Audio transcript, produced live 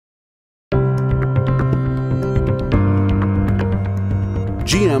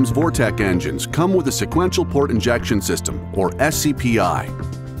GM's Vortec engines come with a Sequential Port Injection System, or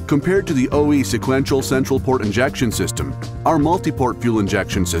SCPI. Compared to the OE Sequential Central Port Injection System, our multi-port fuel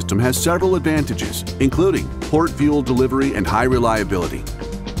injection system has several advantages, including port fuel delivery and high reliability,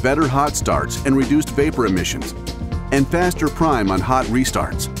 better hot starts and reduced vapor emissions, and faster prime on hot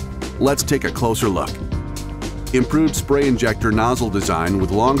restarts. Let's take a closer look. Improved spray injector nozzle design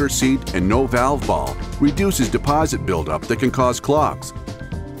with longer seat and no valve ball reduces deposit buildup that can cause clogs.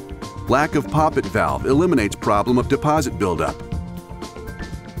 Lack of poppet valve eliminates problem of deposit buildup.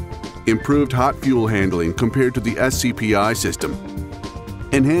 Improved hot fuel handling compared to the SCPI system.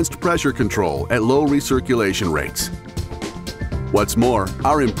 Enhanced pressure control at low recirculation rates. What's more,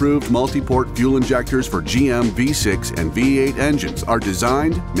 our improved multi-port fuel injectors for GM V6 and V8 engines are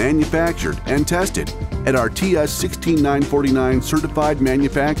designed, manufactured, and tested at our TS 16949 certified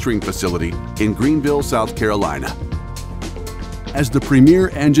manufacturing facility in Greenville, South Carolina. As the premier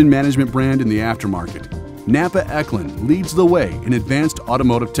engine management brand in the aftermarket, NAPA Echlin leads the way in advanced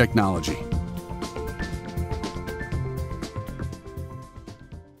automotive technology.